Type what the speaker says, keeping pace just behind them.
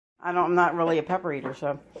I'm not really a pepper eater,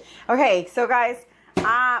 so. Okay, so guys,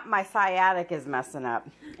 my sciatic is messing up.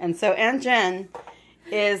 And so Aunt Jen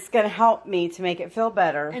is going to help me to make it feel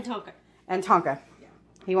better. And Tonka. And Tonka. Yeah.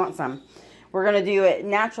 He wants some. We're going to do it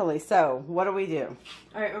naturally. So, what do we do?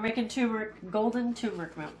 All right, we're making golden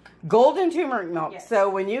turmeric milk. Golden turmeric milk. Yes. So,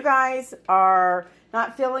 when you guys are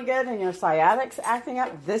not feeling good and your sciatic's acting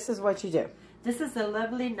up, this is what you do. This is a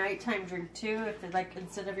lovely nighttime drink, too. If it's like,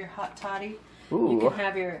 instead of your hot toddy, Ooh. you can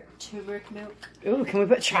have your turmeric milk. Ooh, can we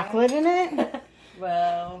put chocolate in it?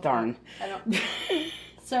 Well, darn. I don't.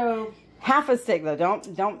 So half a stick though. Don't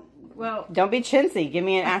be chintzy. Give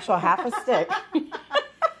me an actual half a stick.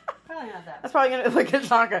 Probably not that. That's probably gonna look at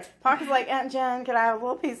Tonka. Tonka's like, Aunt Jen, can I have a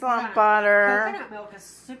little piece of butter? Coconut milk is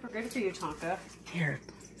super good for you, Tonka. Here.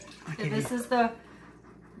 And this is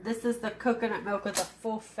the coconut milk with the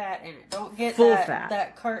full fat in it. Don't get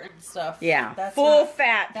that carton stuff. Yeah. That's full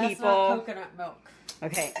fat, people. That's not coconut milk.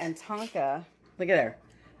 Okay, and Tonka, look at there.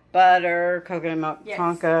 Butter, coconut milk, yes.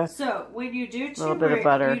 Tonka. So when you do turmeric, a little bit of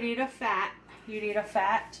butter. You need a fat. You need a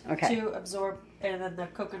fat okay. to absorb, and then the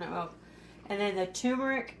coconut milk, and then the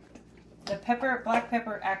turmeric, the black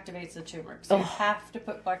pepper activates the turmeric. So you have to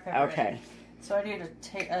put black pepper. Okay. in it. So I need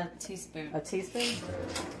a teaspoon. A teaspoon?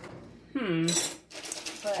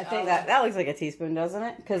 But I think that looks like a teaspoon, doesn't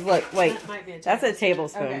it? Because look, wait, that's a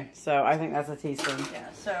tablespoon. Okay. So I think that's a teaspoon.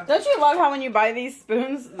 Yeah. So don't you love how when you buy these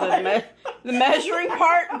spoons, the measuring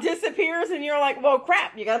part disappears, and you're like, "Whoa,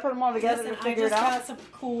 crap! You got to put them all together to figure it out." I just got some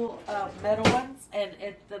cool metal ones, and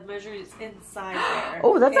the measure is inside there.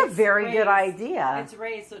 Oh, that's a very good idea. It's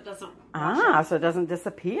raised so it doesn't. So it doesn't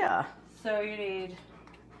disappear. So you need,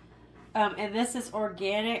 and this is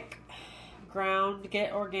organic. Ground,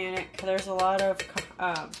 get organic. There's a lot of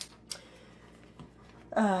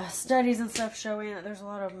studies and stuff showing that there's a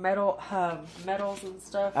lot of metals and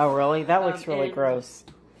stuff. Oh, really? That looks really gross.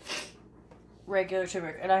 Regular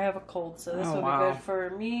turmeric, and I have a cold, so this will be good for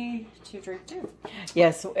me to drink too.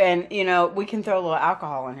 Yes, and you know we can throw a little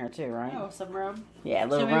alcohol in here too, right? Oh, some rum. Yeah, a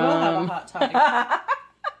little rum. So we will have a hot toddy.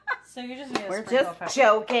 So you just need We're just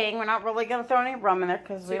joking. We're not really going to throw any rum in there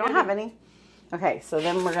because we don't have any. Okay, so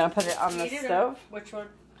then we're going to put it on the stove. Which one?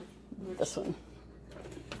 This one.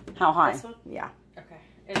 How high? This one? Yeah. Okay.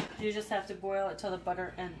 And you just have to boil it till the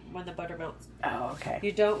butter, and when the butter melts. Oh, okay.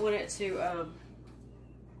 You don't want it to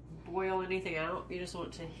boil anything out. You just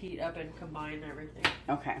want it to heat up and combine everything.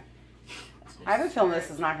 Okay. So I have a feeling this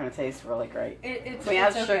is not going to taste really great. Can we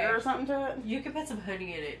add sugar or something to it? You can put some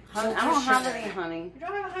honey in it. I don't have any honey. You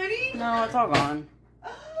don't have honey? No, it's all gone.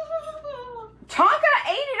 Tonka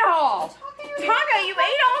ate it all. Tonka, you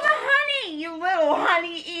ate all the honey, you little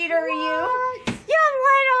honey eater, you. You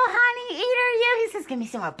little honey eater, you. He says, give me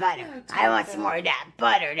some more butter. I want some more of that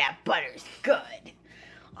butter. That butter's good.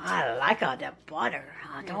 I like all the butter.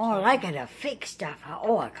 I don't like all the fake stuff.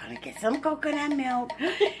 Oh, I gotta get some coconut milk.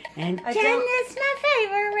 And Jen is my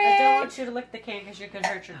favorite. I don't want you to lick the can because you could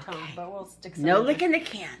hurt your tongue, but we'll stick some. No licking the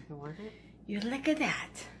can. You want it? You look at that.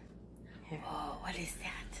 Oh, what is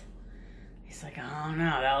that? He's like, oh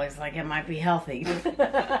no, that looks like it might be healthy. Look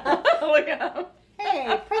at him.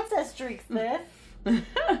 Hey, Princess drinks this.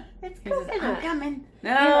 It's coconut. I'm coming.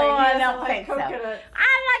 No, I don't think so. I like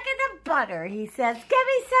the butter, he says. Give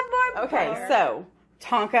me some more butter. Okay, so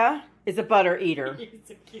Tonka is a butter eater.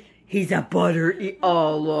 He's a butter eater.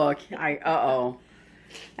 Oh, look. Uh-oh.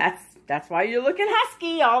 That's why you're looking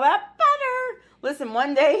husky, all that butter. Listen,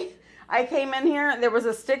 one day I came in here, there was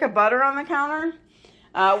a stick of butter on the counter.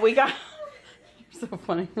 We got... So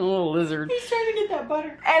funny, a little lizard. He's trying to get that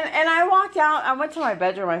butter. And I walked out. I went to my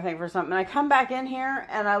bedroom, I think, for something. And I come back in here,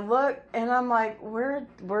 and I look, and I'm like,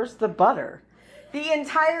 where's the butter? The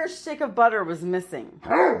entire stick of butter was missing.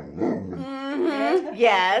 Mm-hmm.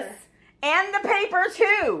 Yes. And the paper,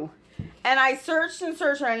 too. And I searched and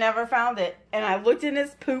searched, and I never found it. And I looked in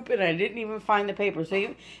his poop, and I didn't even find the paper.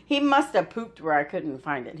 So he must have pooped where I couldn't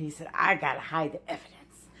find it. He said, I got to hide the evidence.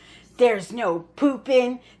 There's no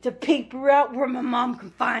pooping to paper out where my mom can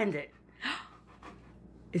find it.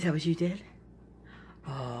 Is that what you did?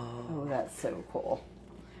 Oh, that's so cool.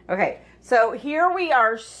 Okay, so here we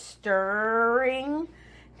are stirring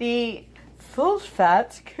the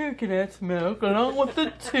full-fat coconut milk along with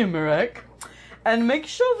the turmeric. And make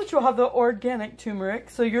sure that you have the organic turmeric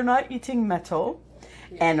so you're not eating metal.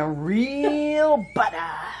 And real butter.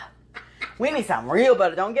 We need some real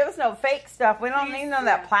butter. Don't give us no fake stuff. We don't need none of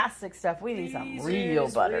that plastic stuff. We need some real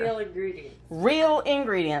butter. Real ingredients. Real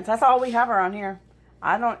ingredients. That's all we have around here.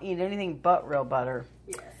 I don't eat anything but real butter.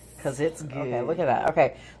 Yes. Because it's good. Okay, look at that.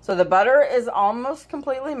 Okay, so the butter is almost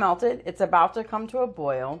completely melted. It's about to come to a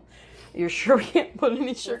boil. You're sure we can't put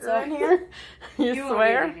any sugar in here? You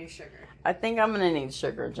swear? Won't need any sugar. I think I'm going to need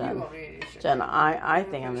sugar, Jen. You won't need any sugar. Jen, I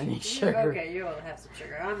think I'm going to need sugar. Okay, you will have some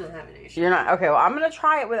sugar. I'm not having any sugar. You're not? Okay, well, I'm going to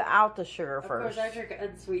try it without the sugar first. Of course, I drink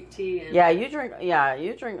unsweet tea. And you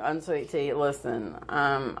drink unsweet tea. Listen,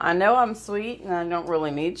 I know I'm sweet and I don't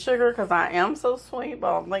really need sugar because I am so sweet,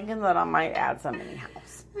 but I'm thinking that I might add some in the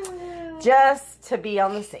house. Just to be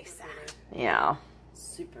on the safe side. Yeah.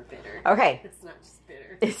 Super bitter. Okay. It's not just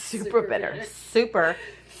bitter. It's super bitter.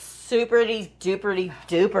 Superty duperty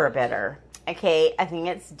duper bitter. Okay, I think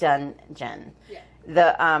it's done, Jen.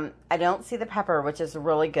 Yeah. I don't see the pepper, which is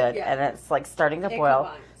really good, and it's like starting to boil.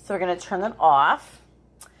 Combines. So we're gonna turn it off,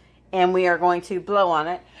 and we are going to blow on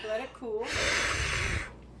it. Let it cool.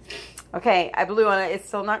 Okay, I blew on it. It's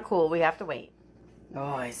still not cool. We have to wait.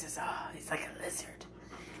 Oh, he's like a lizard.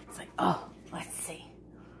 It's like, oh, let's see.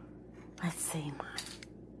 Let's see, Mom.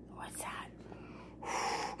 What's that?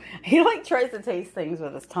 He like tries to taste things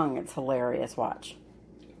with his tongue. It's hilarious. Watch.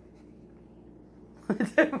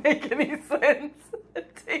 It didn't make any sense.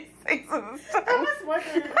 Taste things with his tongue. I was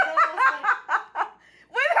wondering.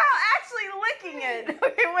 Without actually licking it.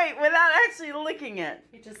 Okay, wait. Without actually licking it.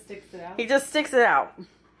 He just sticks it out. He just sticks it out.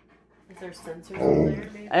 Is there sensors in there,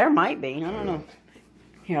 maybe? There might be. I don't know.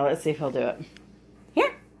 Here, let's see if he'll do it.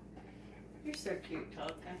 Here. You're so cute,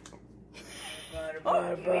 Tonka.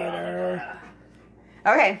 Butter.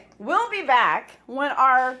 Okay, we'll be back when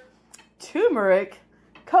our turmeric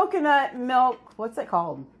coconut milk, what's it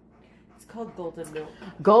called? It's called golden milk.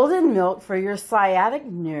 Golden milk for your sciatic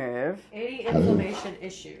nerve. Any inflammation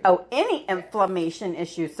issue. Oh, any inflammation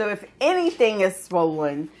issue. So if anything is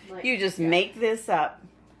swollen, you just make this up.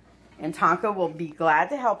 And Tonka will be glad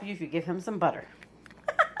to help you if you give him some butter.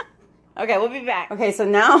 Okay, we'll be back. Okay, so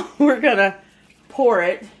now we're going to pour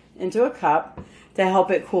it into a cup to help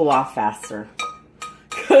it cool off faster.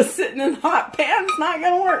 Because sitting in a hot pan's not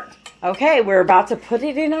going to work. Okay, we're about to put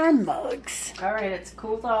it in our mugs. All right, it's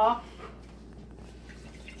cooled off.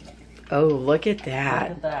 Oh, look at that.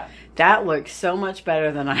 Look at that. That looks so much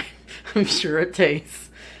better than I'm sure it tastes.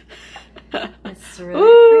 It's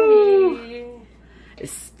really pretty.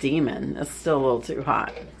 It's steaming. It's still a little too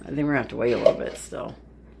hot. I think we're going to have to wait a little bit still.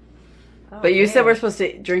 Oh, but you said we're supposed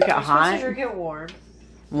to drink it hot? We're supposed to drink it warm.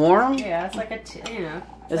 Warm? Yeah, it's like a,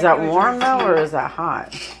 Is that warm though, or is that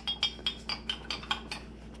hot?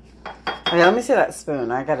 Okay, let me see that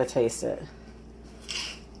spoon. I gotta taste it.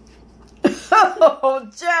 Oh,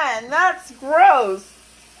 Jen, that's gross.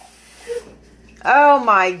 Oh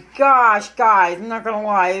my gosh, guys, I'm not gonna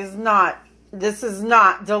lie, this is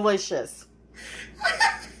not delicious.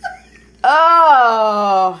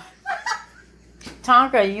 Oh.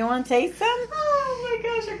 Tonka, you want to taste some? Oh my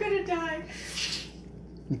gosh, I'm gonna die.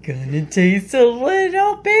 You gonna taste a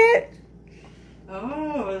little bit?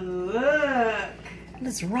 Oh, look. What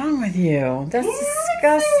is wrong with you? That's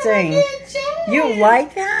disgusting. You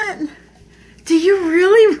like that? Do you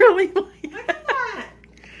really, really like that?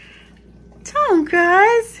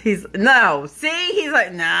 Tonka, he's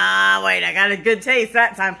like, nah, wait, I got a good taste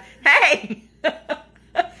that time. Hey!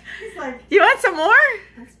 He's like, you want some more?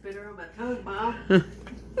 That's bitter on my tongue, Mom.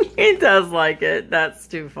 He does like it. That's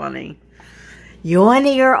too funny. You want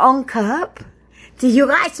your own cup? Do you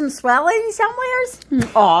got some swelling somewheres?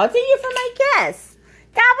 Oh, thank you for my kiss.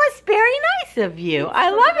 That was very nice of you. I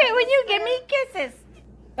love it when you give me kisses.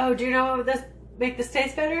 Oh, do you know what would make this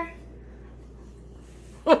taste better?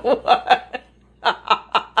 What?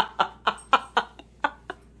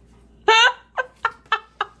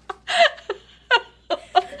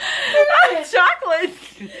 Chocolate.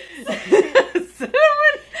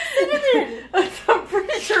 Cinnamon. I'm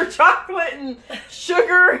pretty sure chocolate and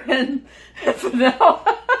sugar and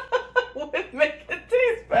vanilla would make it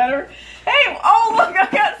taste better. Hey, oh look, I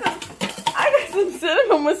got some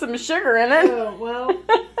cinnamon with some sugar in it. Oh, well,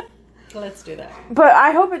 let's do that. But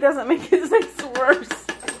I hope it doesn't make it taste worse,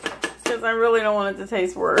 because I really don't want it to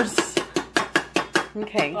taste worse.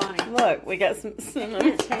 Okay, Funny. Look, we got some cinnamon.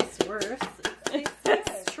 It tastes worse.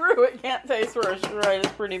 It's true, it can't taste worse. You're right,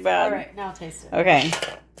 it's pretty bad. All right, now taste it. Okay.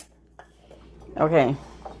 Okay.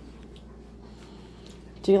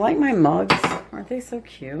 Do you like my mugs? Aren't they so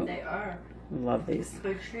cute? They are. I love these.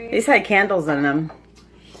 Country. These had candles in them.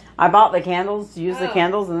 I bought the candles, used the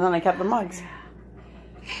candles, and then I kept the mugs.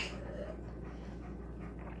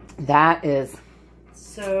 That is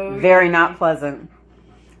so very not pleasant.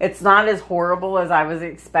 It's not as horrible as I was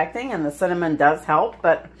expecting, and the cinnamon does help,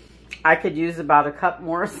 but I could use about a cup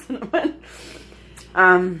more cinnamon.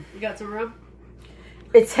 You got some rum?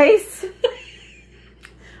 It tastes...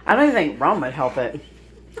 I don't even think rum would help it.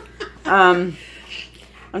 I'm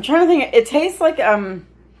trying to think. It tastes like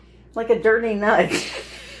Like a dirty nut.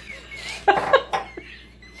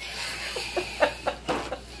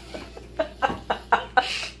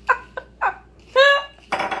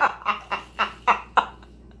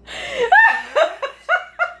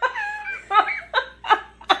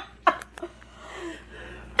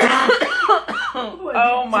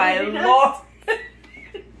 Oh my Lord.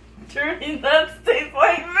 Dirty nuts taste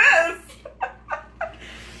like this.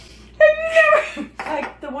 Have you never?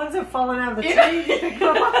 Like the ones that fallen out of the tree that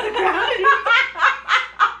come off the ground.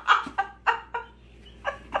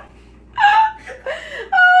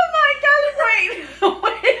 Oh my God!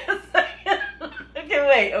 Wait a second. Okay,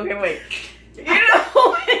 wait. You know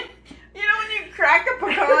when you crack a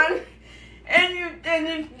pecan and you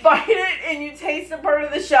bite it and you taste a part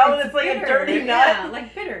of the shell and it's like bitter. a dirty nut. Yeah,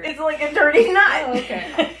 like bitter. It's like a dirty nut. Oh,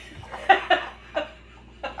 okay.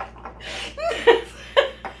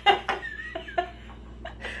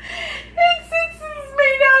 Since it's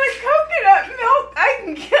made out of coconut milk,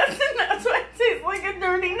 I'm guessing that's why it tastes like a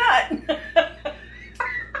dirty nut.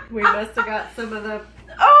 We must have got some of the.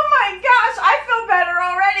 Oh my gosh, I feel better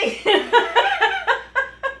already.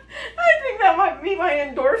 I think that might be my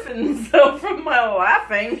endorphins, though, from my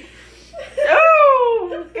laughing.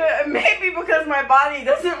 Oh, good. Maybe because my body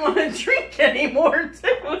doesn't want to drink anymore, too.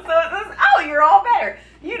 So it says, oh, you're all better.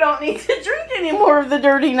 You don't need to drink any more of the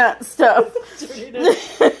dirty nut stuff. Dirty nut.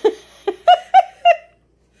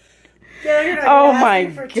 Yeah, you're not Oh gonna my ask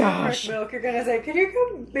me for gosh. turmeric milk. You're gonna say, "Can you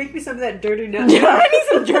come make me some of that dirty nut?" Yeah, I need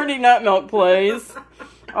some dirty nut milk, please.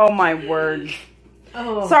 Oh my word.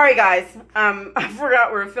 Oh, Sorry, guys. I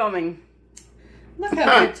forgot we're filming. look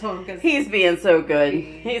how good Tonka's. He's being so good.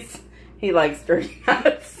 He likes dirty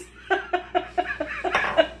nuts.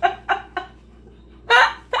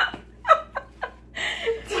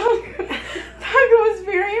 Tonka was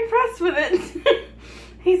very impressed with it.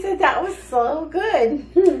 He said that was so good.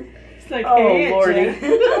 It's like, Oh hey, Lordy. Jen.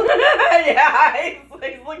 Yeah, he's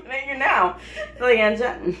looking at you now. He's like, Aunt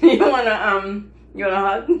Jen, you wanna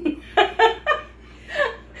hug?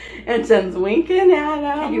 And Jen's winking at him.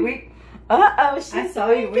 Can you wink? Uh-oh, she's I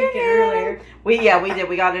saw you winking earlier. We did.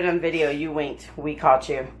 We got it on video. You winked. We caught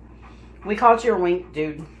you. We caught your wink,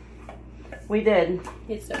 dude. We did.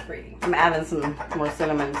 He's so pretty. I'm adding some more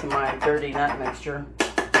cinnamon to my dirty nut mixture.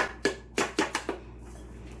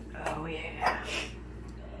 Oh, yeah.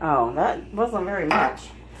 Oh, that wasn't very much.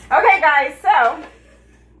 Okay, guys, so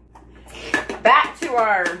back to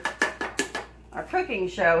our cooking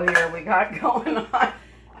show here we got going on.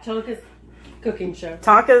 Tonka's cooking show.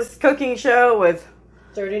 Tonka's cooking show with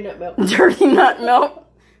Dirty nut milk. dirty nut milk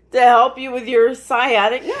to help you with your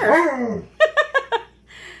sciatic nerve.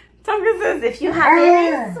 Tonka says if you have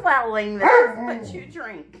any swelling, this is what you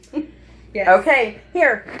drink. Yes. Okay,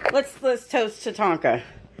 here, let's toast to Tonka.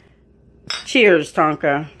 Cheers,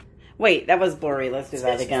 Tonka. Wait, that was blurry. Let's do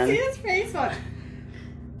that See again. his face on it.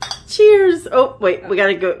 Cheers. Oh, wait, we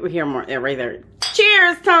gotta go here more. Yeah, right there.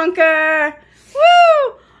 Cheers, Tonka.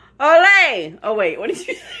 Woo! Ole! Oh, wait, what did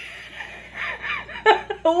you say?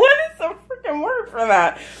 What is the freaking word for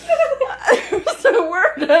that? It's a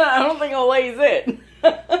word. I don't think ole is it.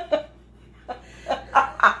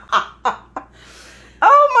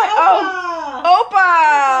 Oh my! Oh,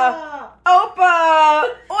 Opa!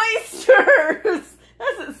 Oysters.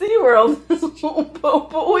 That's at SeaWorld.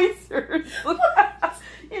 Opa oysters.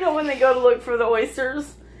 You know when they go to look for the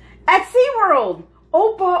oysters at SeaWorld.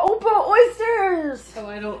 Opa oysters. Oh,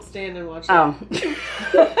 I don't stand and watch it. Oh.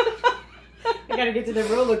 I gotta get to the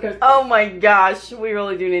roller coaster. Oh my gosh, we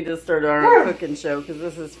really do need to start our cooking show because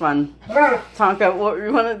this is fun. Tonka, what,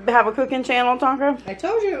 you want to have a cooking channel, Tonka? I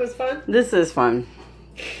told you it was fun. This is fun.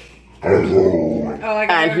 Oh, I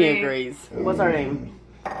got And her he name. agrees. What's our name?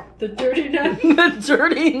 The Dirty Nut. The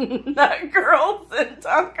Dirty Nut Girls and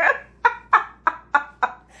Tonka.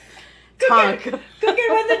 Tonka. Cooking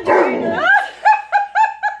with the Dirty Nut.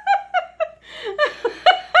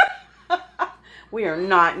 We are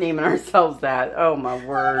not naming ourselves that. Oh my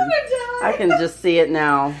word. I'm gonna die. I can just see it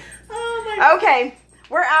now. Oh my God. Okay,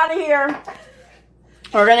 we're out of here.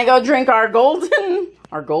 We're gonna go drink our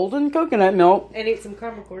golden coconut milk And eat some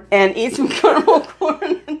caramel corn. and eat some caramel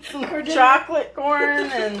corn and some chocolate corn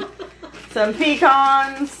and some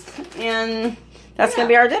pecans, and that's gonna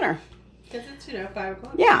be our dinner. Because it's, 5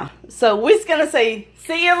 o'clock. Yeah. So we're just gonna say,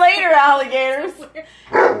 see you later, alligators.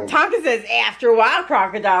 Tonka says, after a while,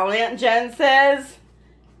 crocodile. Aunt Jen says,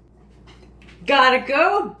 Gotta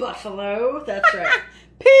go, buffalo. That's right.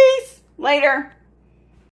 peace. Later.